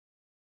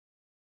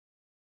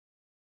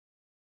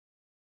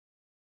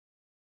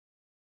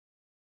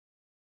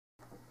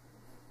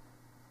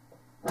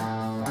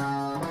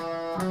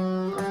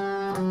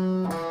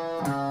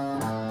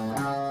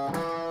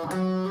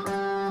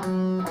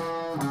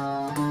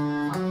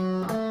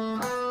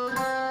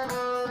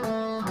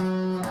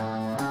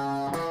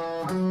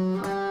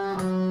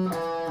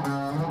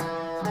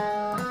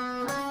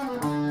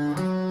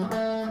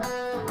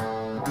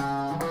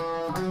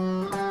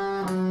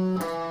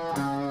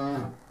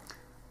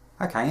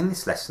Okay, in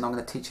this lesson I'm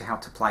going to teach you how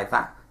to play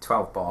that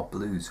 12-bar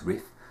blues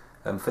riff.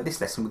 For this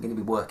lesson we're going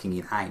to be working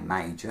in A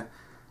major.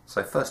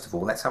 So first of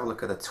all, let's have a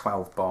look at the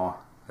 12-bar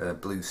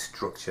blues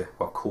structure,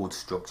 or chord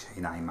structure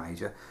in A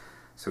major.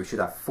 So we should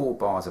have 4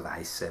 bars of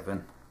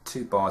A7,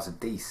 2 bars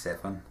of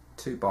D7,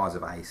 2 bars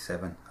of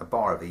A7, a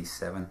bar of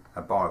E7,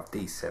 a bar of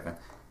D7,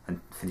 and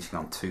finishing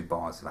on 2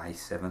 bars of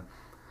A7.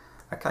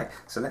 Okay,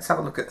 so let's have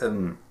a look at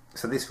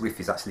so this riff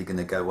is actually going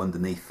to go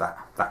underneath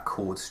that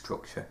chord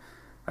structure.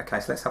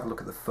 Okay, so let's have a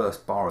look at the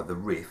first bar of the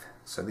riff.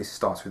 So this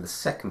starts with the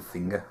second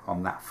finger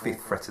on that 5th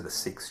fret of the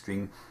 6th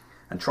string,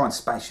 and try and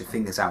space your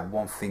fingers out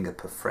 1 finger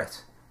per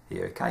fret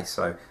here. Okay,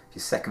 so if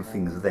your second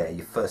finger's there,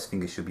 your first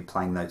finger should be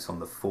playing notes on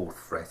the 4th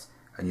fret,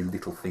 and your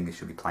little finger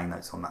should be playing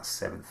notes on that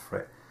 7th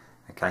fret.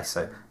 Okay,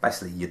 so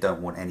basically you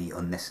don't want any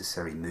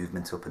unnecessary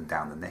movement up and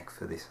down the neck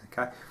for this.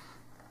 Okay,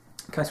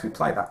 so we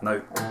play that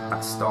note,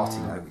 that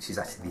starting note, which is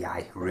actually the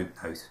A root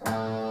note.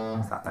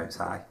 So that note's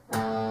A.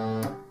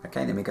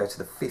 Okay, then we go to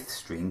the 5th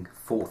string,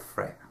 4th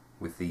fret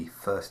with the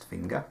 1st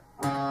finger,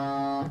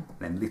 and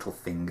then little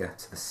finger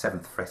to the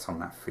 7th fret on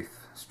that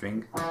 5th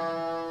string.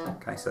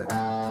 Okay, so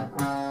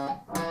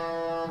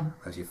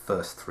those are your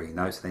first 3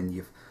 notes. Then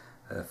your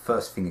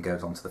first finger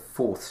goes onto the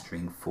 4th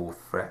string, 4th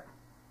fret.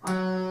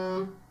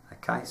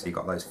 Okay, so you've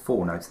got those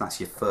 4 notes, and that's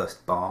your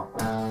first bar.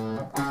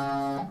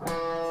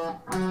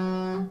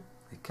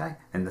 Okay,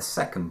 and the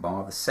second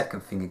bar, the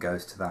second finger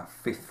goes to that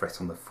 5th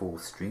fret on the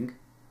 4th string,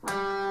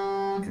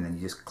 and then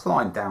you just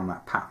climb down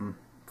that pattern.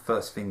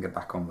 First finger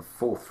back on the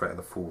 4th fret of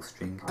the 4th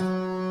string,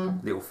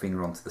 little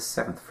finger onto the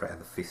 7th fret of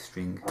the 5th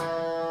string,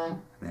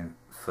 and then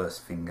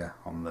first finger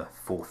on the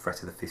 4th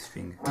fret of the 5th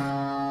string.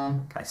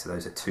 Okay, so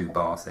those are 2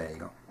 bars there. You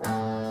got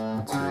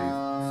 1, 2,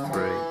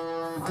 3,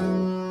 4,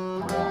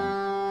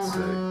 1, 2,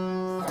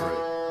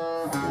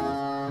 3, 4.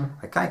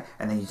 Okay,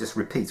 and then you just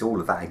repeat all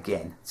of that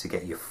again to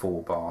get your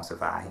 4 bars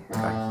of A.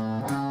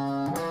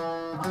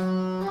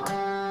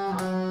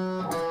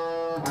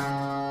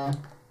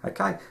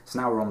 Okay, so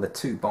now we're on the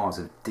 2 bars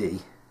of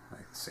D.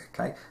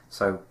 Okay,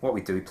 so what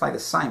we do, we play the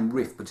same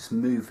riff but just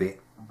move it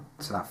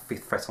to that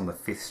 5th fret on the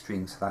 5th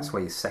string, so that's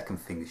where your second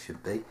finger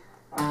should be.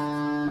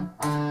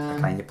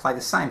 Okay, and you play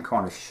the same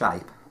kind of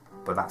shape,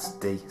 but that's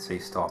D, so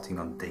you're starting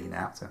on D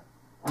now. So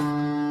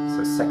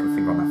second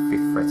finger on that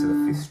 5th fret of the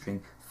 5th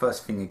string,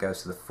 first finger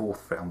goes to the 4th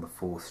fret on the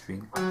 4th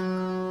string,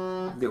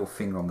 little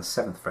finger on the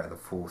 7th fret of the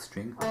 4th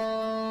string,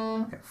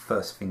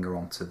 first finger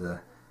onto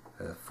the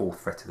 4th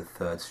fret of the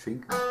 3rd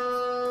string.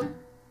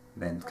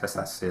 Then, because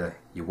that's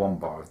your 1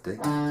 bar of D,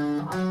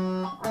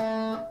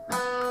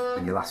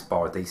 and your last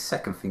bar of D,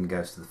 second finger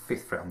goes to the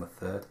 5th fret on the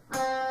 3rd,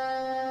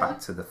 back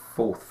to the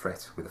 4th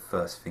fret with the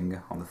first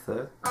finger on the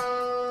 3rd,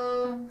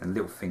 and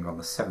little finger on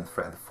the 7th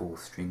fret of the 4th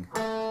string,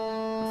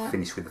 and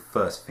finish with the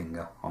first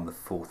finger on the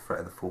 4th fret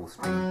of the 4th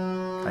string.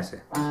 Okay, so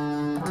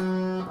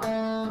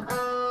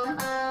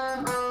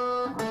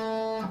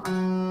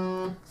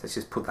let's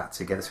just put that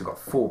together. So we've got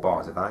 4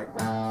 bars of A.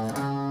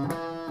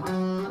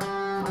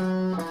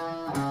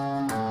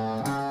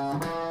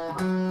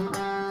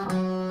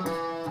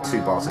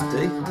 2 bars of D.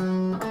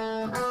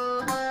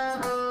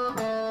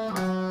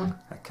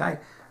 Okay,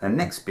 and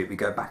next bit we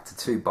go back to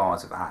 2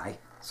 bars of A.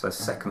 So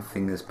second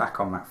finger's back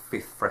on that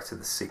 5th fret of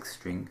the 6th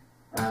string,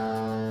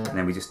 and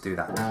then we just do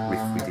that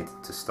riff we did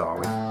to start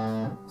with.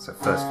 So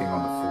first finger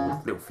on the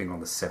 4th, little finger on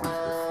the 7th of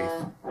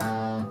the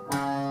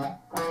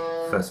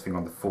 5th, first finger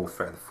on the 4th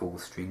fret of the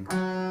 4th string,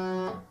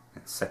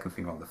 and second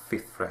finger on the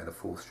 5th fret of the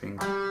 4th string,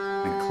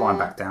 then climb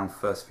back down,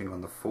 first finger on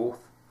the 4th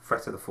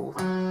fret of the 4th,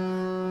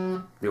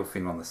 little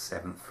finger on the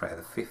 7th fret of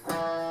the 5th,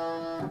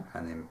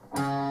 and then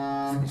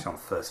finish on the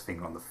first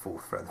finger on the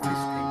 4th fret of the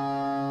 5th string.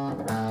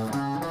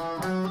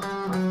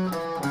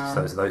 So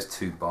those are those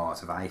 2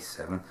 bars of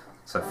A7.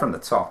 So from the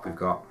top we've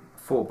got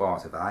 4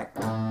 bars of A,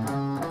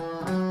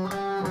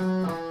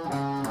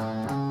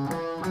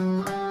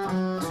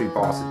 2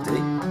 bars of D,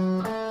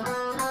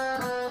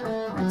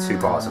 and 2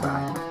 bars of A.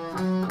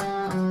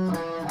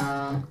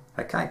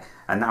 Okay,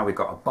 and now we've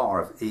got a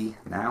bar of E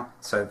now,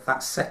 so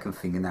that second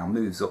finger now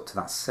moves up to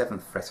that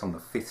 7th fret on the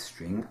 5th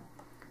string,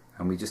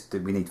 and we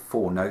need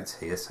 4 notes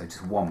here, so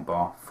just 1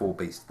 bar, 4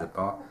 beats to the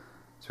bar.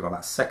 So we've got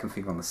that second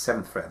finger on the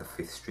 7th fret of the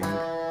 5th string,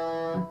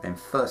 then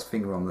first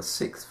finger on the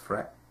 6th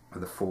fret of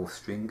the 4th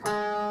string,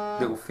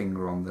 little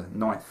finger on the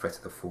 9th fret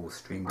of the 4th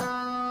string,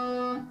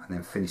 and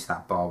then finish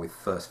that bar with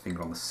first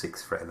finger on the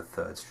 6th fret of the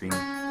 3rd string.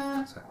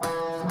 So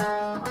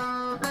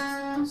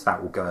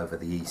that will go over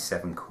the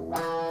E7 chord.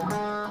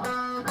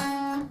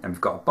 And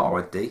we've got a bar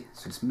of D,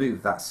 so just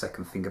move that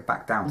second finger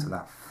back down to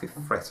that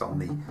 5th fret on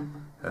the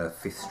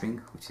 5th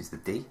string, which is the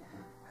D,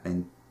 and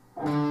then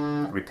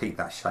repeat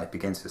that shape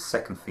again. So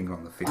second finger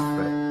on the 5th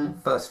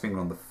fret, first finger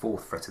on the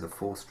 4th fret of the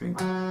 4th string,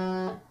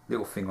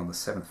 little finger on the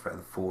 7th fret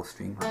of the 4th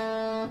string,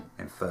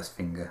 and first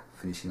finger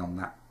finishing on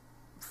that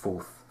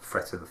 4th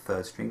fret of the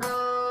 3rd string.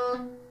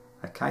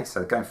 Okay,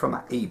 so going from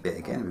that E bit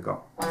again, we've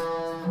got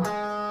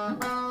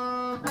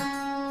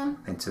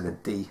into the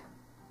D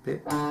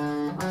bit,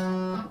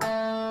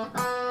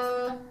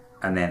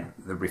 and then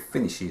the riff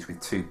finishes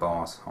with 2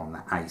 bars on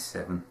that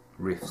A7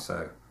 Riff.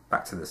 So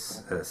back to the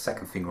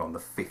second finger on the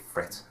 5th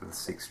fret of the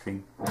 6th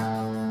string,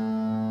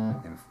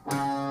 then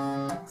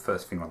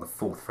first finger on the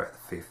 4th fret of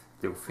the 5th,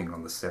 little finger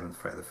on the 7th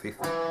fret of the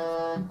 5th,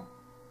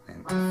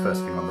 then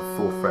first finger on the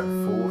 4th fret of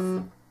the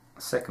 4th,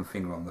 second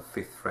finger on the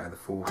 5th fret of the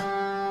 4th,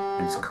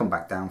 and just come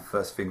back down,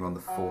 first finger on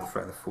the 4th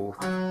fret of the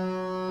 4th,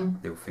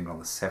 little finger on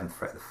the 7th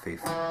fret of the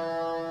 5th,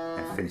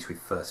 and finish with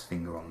first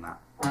finger on that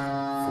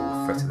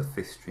 4th fret of the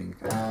 5th string.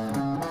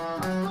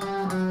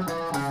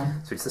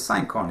 So it's the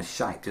same kind of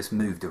shape, just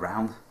moved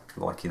around,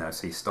 like, you know,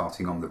 so you're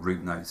starting on the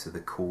root notes of the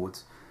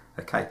chords.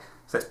 Okay,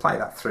 so let's play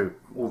that through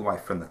all the way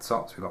from the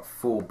top. So we've got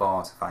 4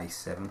 bars of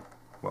A7,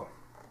 well,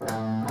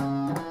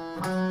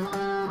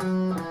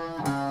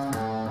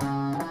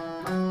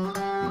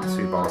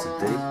 2 bars of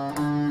D,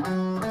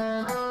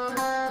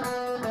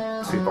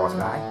 2 bars of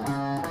A,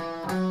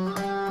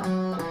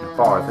 and a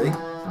bar of E,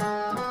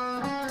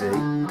 D,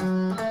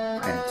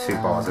 and 2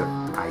 bars of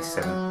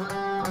A7.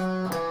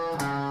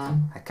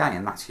 Okay,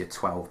 and that's your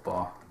 12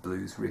 bar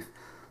blues riff.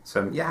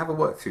 So yeah, have a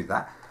work through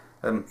that.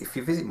 If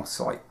you visit my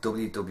site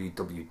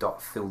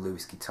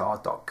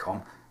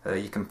www.phillewisguitar.com,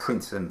 you can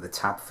print the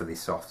tab for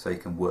this off, so you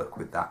can work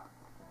with that.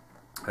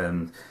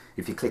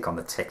 If you click on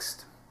the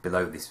text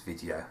below this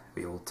video,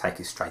 it will take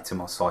you straight to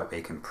my site where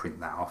you can print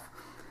that off.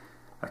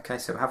 Okay,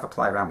 so have a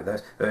play around with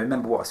those.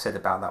 Remember what I said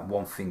about that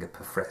 1 finger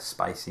per fret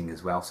spacing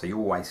as well. So you're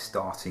always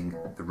starting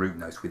the root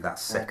notes with that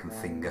second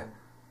finger.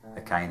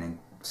 Okay, and then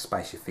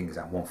space your fingers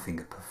out 1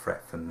 finger per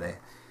fret from there.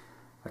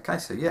 Okay,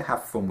 so yeah,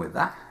 have fun with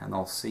that, and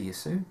I'll see you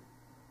soon.